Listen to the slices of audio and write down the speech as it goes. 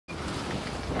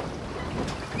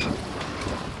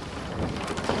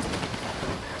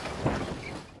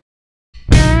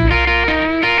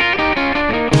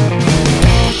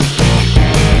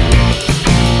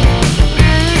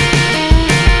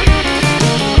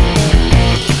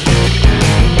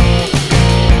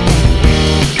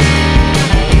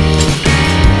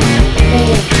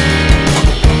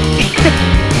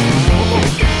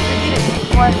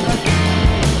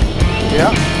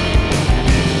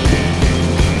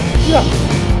Yeah.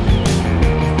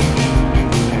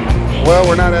 Well,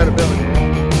 we're not out of building.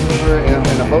 We're in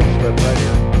a boat slip right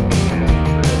here.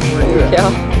 Where are you at?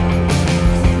 Yeah.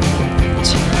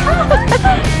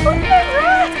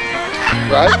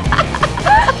 Right?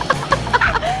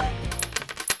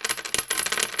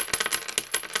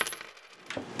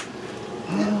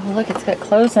 Oh, look, it's got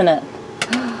clothes in it.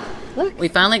 Look. We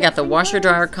finally got the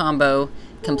washer-dryer combo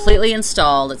completely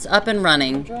installed. It's up and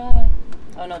running.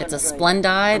 It's a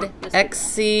Skynyrd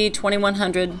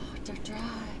XC2100,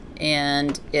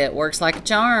 and it works like a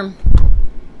charm.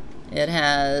 It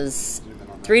has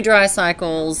 3 dry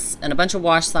cycles and a bunch of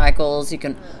wash cycles. You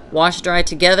can wash dry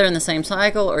together in the same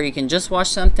cycle, or you can just wash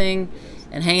something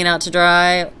and hang it out to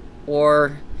dry,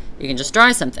 or you can just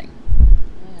dry something.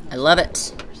 I love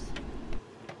it.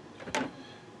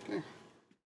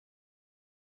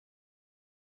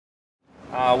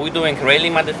 We're doing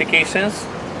railing modifications.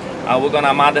 We're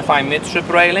gonna modify mid-strip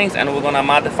railings, and we're gonna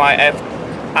modify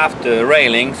after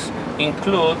railings.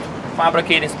 Include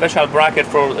fabricating special bracket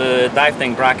for dive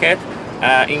tank bracket.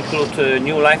 Include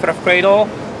new life raft cradle,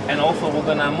 and also we're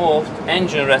gonna move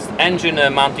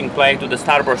engine mounting plate to the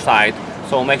starboard side,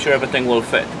 so make sure everything will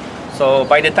fit. So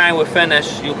by the time we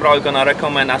finish, you're probably gonna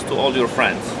recommend us to all your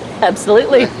friends.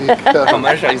 Absolutely.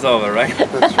 Commercial is over, right?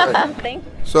 That's right.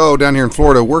 So down here in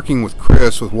Florida, working with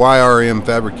Chris with YRM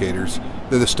Fabricators,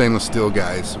 they're the stainless steel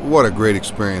guys. What a great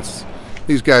experience.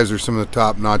 These guys are some of the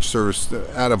top-notch service,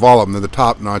 out of all of them, they're the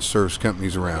top-notch service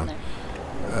companies around.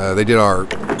 They did our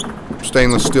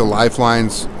stainless steel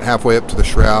lifelines halfway up to the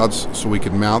shrouds so we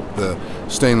could mount the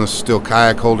stainless steel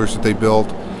kayak holders that they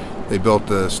built. They built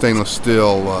the stainless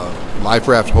steel life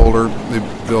raft holder. They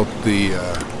built the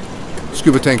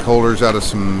scuba tank holders out of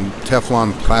some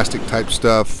Teflon plastic type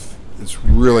stuff. It's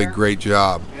really great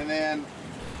job. And then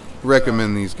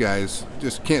recommend these guys.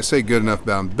 Just can't say good enough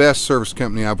about them. Best service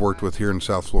company I've worked with here in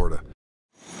South Florida.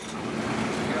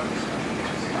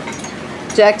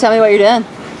 Jack, tell me what you're doing.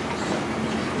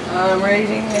 I'm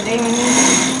raising the dinghy.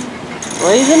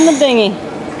 Raising the dinghy.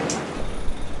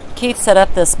 Keith set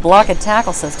up this block and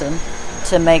tackle system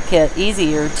to make it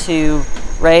easier to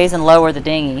raise and lower the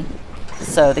dinghy,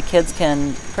 so the kids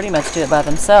can pretty much do it by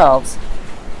themselves.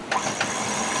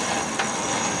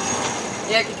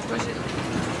 Yeah, could you push it?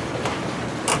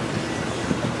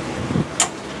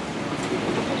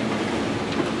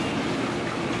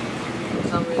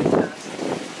 It's not really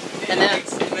fast. And then,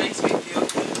 it makes me feel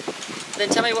good. then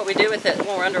tell me what we do with it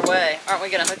when we're underway. Aren't we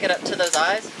going to hook it up to those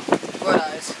eyes? What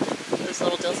eyes? Those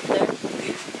little dills up there?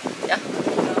 Yeah.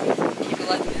 Keep it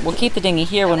like this. We'll keep the dinghy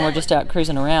here when we're just out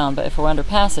cruising around, but if we're under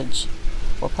passage,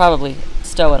 we'll probably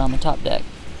stow it on the top deck.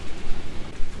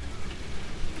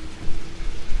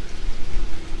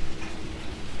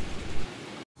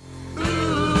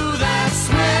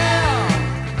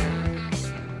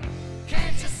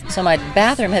 So my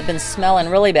bathroom had been smelling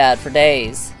really bad for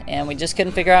days, and we just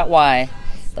couldn't figure out why.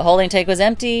 The holding tank was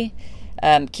empty.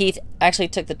 Keith actually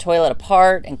took the toilet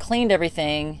apart and cleaned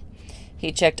everything.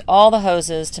 He checked all the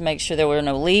hoses to make sure there were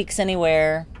no leaks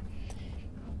anywhere.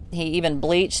 He even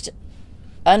bleached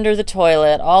under the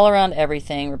toilet, all around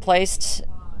everything, replaced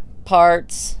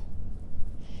parts.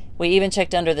 We even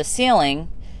checked under the ceiling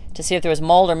to see if there was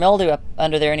mold or mildew up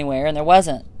under there anywhere, and there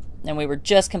wasn't. And we were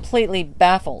just completely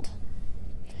baffled.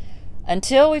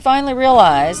 Until we finally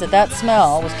realized that that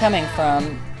smell was coming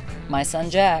from my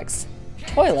son Jack's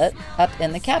toilet up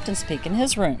in the captain's peak in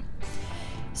his room.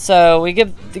 So we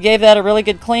gave that a really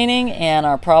good cleaning, and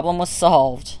our problem was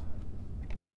solved.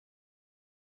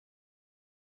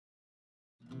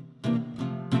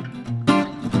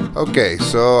 Okay,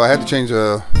 so I had to change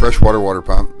a freshwater water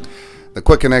pump. The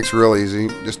quick connect's real easy.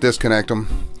 Just disconnect them,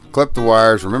 clip the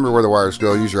wires, remember where the wires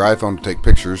go, use your iPhone to take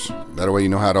pictures. That way you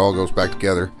know how it all goes back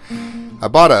together. I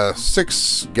bought a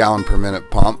 6 gallon per minute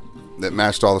pump that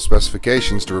matched all the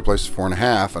specifications to replace the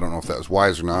 4.5. I don't know if that was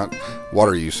wise or not,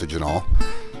 water usage and all.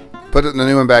 Put the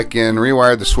new one back in,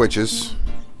 rewired the switches,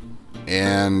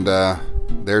 and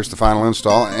there's the final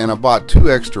install. And I bought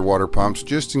 2 extra water pumps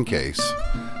just in case.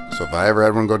 So if I ever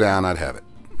had one go down, I'd have it.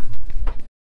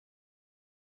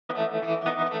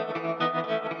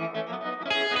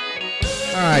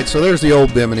 Alright, so there's the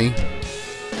old Bimini.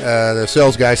 The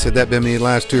sales guy said that Bimini would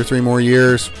last 2 or 3 more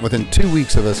years. Within 2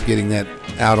 weeks of us getting that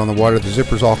out on the water, the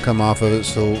zippers all come off of it,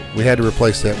 so we had to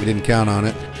replace that. We didn't count on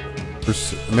it.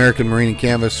 American Marine and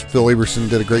Canvas, Phil Eberson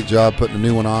did a great job putting a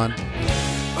new one on.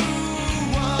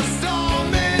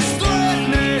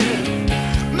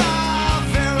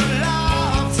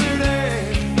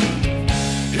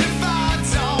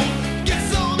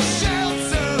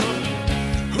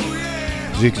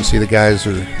 As you can see, the guys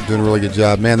are doing a really good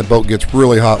job. Man, the boat gets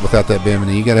really hot without that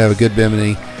bimini. You got to have a good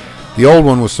bimini. The old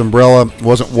one with Sombrella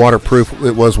wasn't waterproof.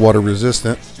 It was water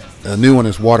resistant. The new one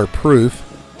is waterproof.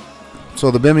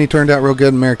 So the bimini turned out real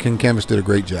good. American Canvas did a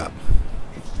great job.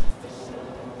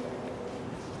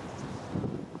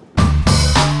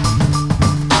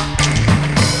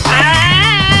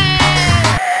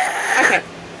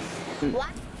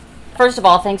 First of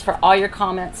all, thanks for all your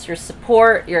comments, your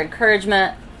support, your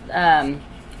encouragement,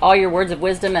 all your words of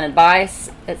wisdom and advice.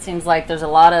 It seems like there's a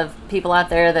lot of people out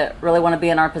there that really want to be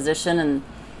in our position,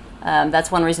 and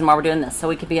that's one reason why we're doing this, so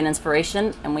we could be an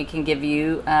inspiration and we can give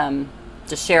you,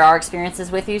 just share our experiences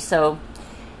with you, so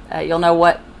you'll know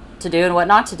what to do and what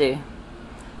not to do.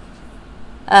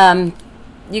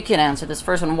 You can answer this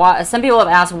first one. Why, some people have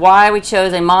asked why we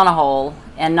chose a monohull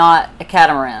and not a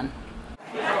catamaran.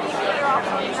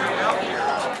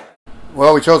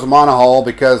 Well, we chose a monohull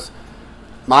because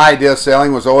my idea of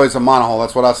sailing was always a monohull.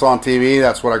 That's what I saw on TV.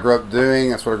 That's what I grew up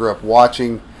doing. That's what I grew up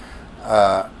watching,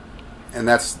 and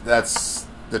that's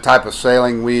the type of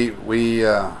sailing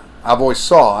I've always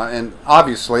saw. And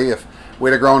obviously, if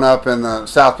we'd have grown up in the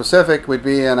South Pacific, we'd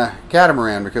be in a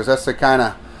catamaran because that's the kind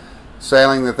of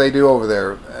sailing that they do over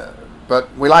there.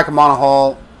 But we like a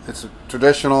monohull. It's a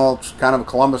traditional, it's kind of a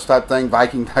Columbus type thing,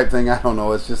 Viking type thing. I don't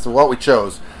know. It's just what we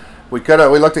chose. We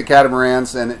looked at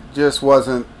catamarans, and it just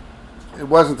wasn't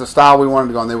the style we wanted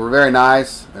to go on. They were very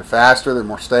nice. They're faster. They're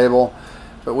more stable.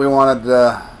 But we wanted,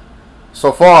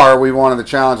 so far, we wanted the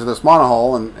challenge of this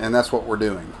monohull, and that's what we're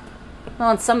doing.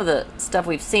 Well, and some of the stuff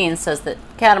we've seen says that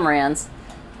catamarans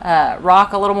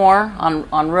rock a little more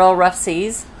on real rough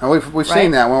seas. And we've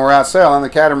seen that when we're out sailing. The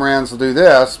catamarans will do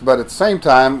this, but at the same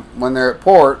time, when they're at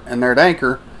port and they're at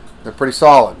anchor, they're pretty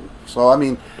solid. So, I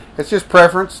mean, it's just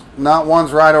preference. Not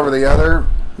one's right over the other.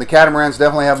 The catamarans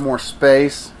definitely have more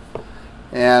space,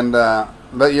 and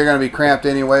but you're going to be cramped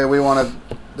anyway.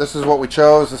 This is what we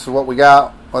chose. This is what we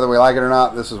got. Whether we like it or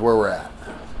not, this is where we're at.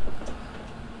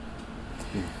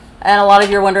 And a lot of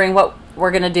you are wondering what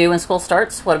we're going to do when school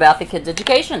starts. What about the kids'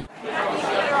 education?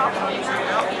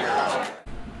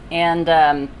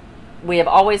 And we have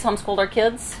always homeschooled our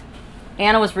kids.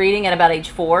 Anna was reading at about age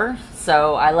 4,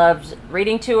 so I loved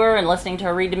reading to her and listening to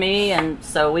her read to me, and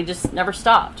so we just never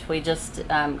stopped. We just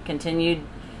continued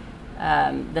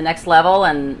the next level,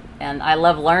 and I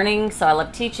love learning, so I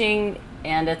love teaching,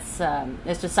 and it's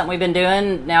just something we've been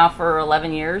doing now for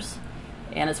 11 years,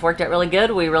 and it's worked out really good.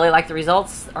 We really like the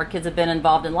results. Our kids have been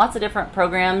involved in lots of different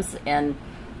programs and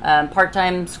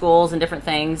part-time schools and different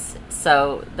things,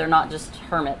 so they're not just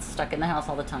hermits stuck in the house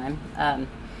all the time.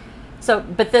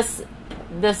 But this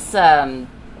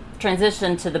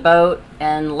transition to the boat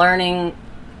and learning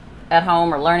at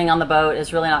home or learning on the boat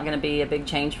is really not going to be a big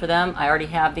change for them. I already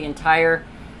have the entire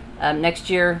next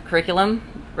year curriculum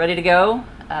ready to go.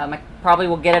 I probably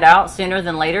will get it out sooner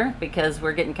than later because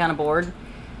we're getting kind of bored.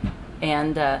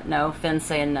 And no, Finn's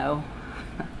saying no.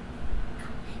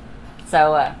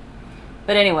 So,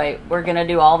 but anyway, we're going to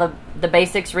do all the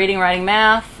basics: reading, writing,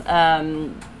 math,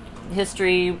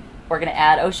 history. We're going to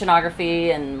add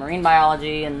oceanography and marine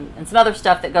biology and some other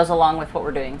stuff that goes along with what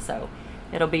we're doing. So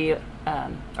it'll be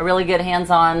a really good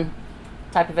hands-on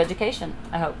type of education,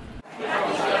 I hope.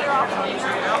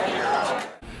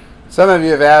 Some of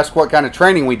you have asked what kind of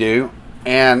training we do,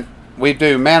 and we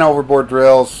do man overboard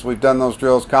drills. We've done those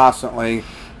drills constantly,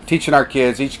 teaching our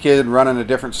kids, each kid running a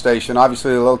different station.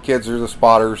 Obviously the little kids are the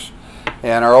spotters,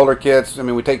 and our older kids, I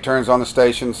mean, we take turns on the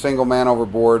station, single man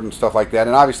overboard and stuff like that.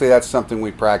 And obviously that's something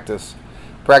we practice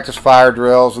fire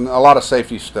drills and a lot of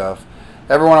safety stuff.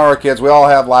 Every one of our kids, we all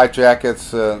have life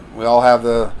jackets. We all have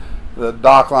the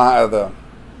dock line, the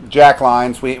jack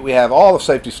lines. We have all the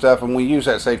safety stuff, and we use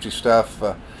that safety stuff.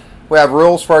 We have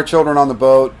rules for our children on the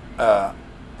boat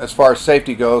as far as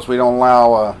safety goes. We don't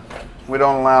allow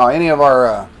any of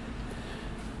our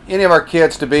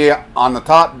kids to be on the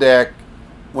top deck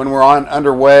when we're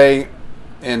underway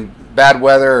in bad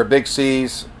weather or big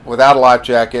seas without a life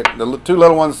jacket. The two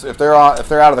little ones, if they're out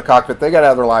of the cockpit, they got to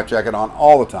have their life jacket on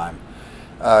all the time.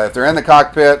 If they're in the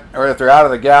cockpit or if they're out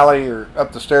of the galley or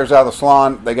up the stairs out of the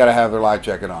salon, they got to have their life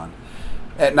jacket on.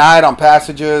 At night on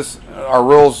passages, our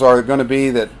rules are going to be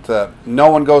that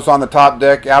no one goes on the top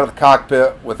deck out of the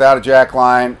cockpit without a jack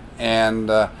line and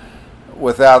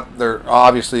without their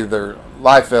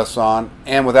life vests on,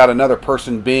 and without another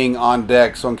person being on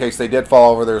deck, so in case they did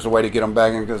fall over, there's a way to get them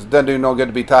back in, because it doesn't do no good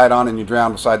to be tied on and you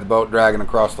drown beside the boat dragging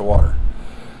across the water.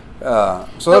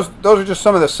 So those are just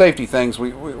some of the safety things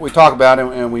we talk about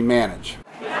and we manage.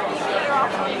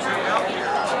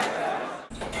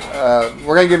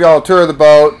 We're going to give you all a tour of the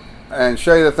boat and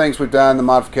show you the things we've done, the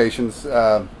modifications.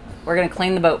 we're going to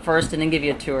clean the boat first and then give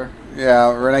you a tour.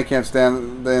 Yeah, Renee can't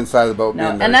stand the inside of the boat. No,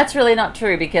 being and that's really not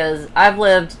true because I've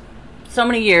lived so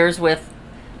many years with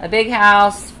a big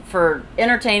house for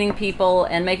entertaining people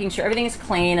and making sure everything is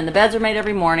clean and the beds are made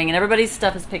every morning and everybody's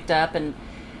stuff is picked up. And,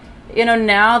 you know,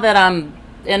 now that I'm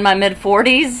in my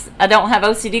mid-40s, I don't have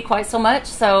OCD quite so much.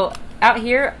 So out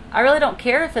here, I really don't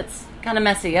care if it's kind of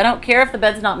messy. I don't care if the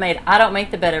bed's not made. I don't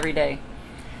make the bed every day.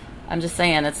 I'm just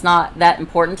saying it's not that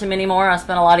important to me anymore. I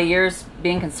spent a lot of years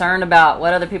being concerned about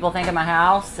what other people think of my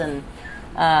house, and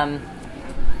and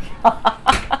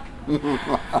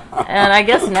I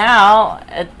guess now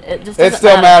it just it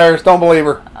still matters. Don't believe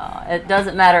her. It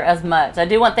doesn't matter as much. I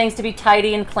do want things to be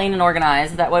tidy and clean and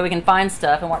organized. That way we can find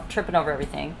stuff and we're tripping over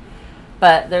everything.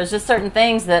 But there's just certain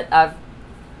things that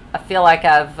I feel like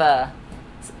I've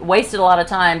wasted a lot of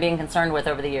time being concerned with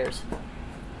over the years.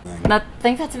 And I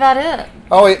think that's about it.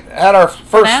 Oh, we had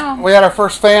our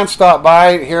first fan stop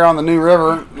by here on the New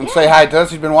River and say hi to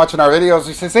us. He's been watching our videos.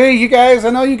 He says, "Hey, you guys!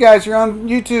 I know you guys. You're on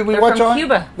YouTube. They're from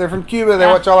Cuba. They're from Cuba. They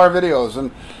watch all our videos,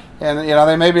 and you know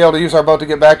they may be able to use our boat to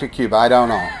get back to Cuba. I don't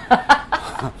know.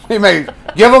 We may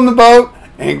give them the boat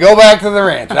and go back to the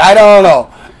ranch. I don't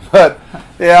know, but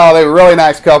yeah, they were a really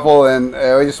nice couple, and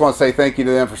we just want to say thank you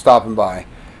to them for stopping by.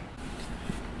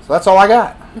 So that's all I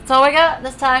got. That's all I got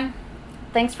this time.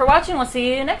 Thanks for watching. We'll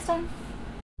see you next time.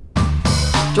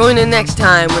 Join in next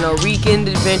time when our weekend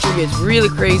adventure gets really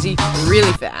crazy,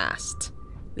 really fast.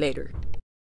 Later.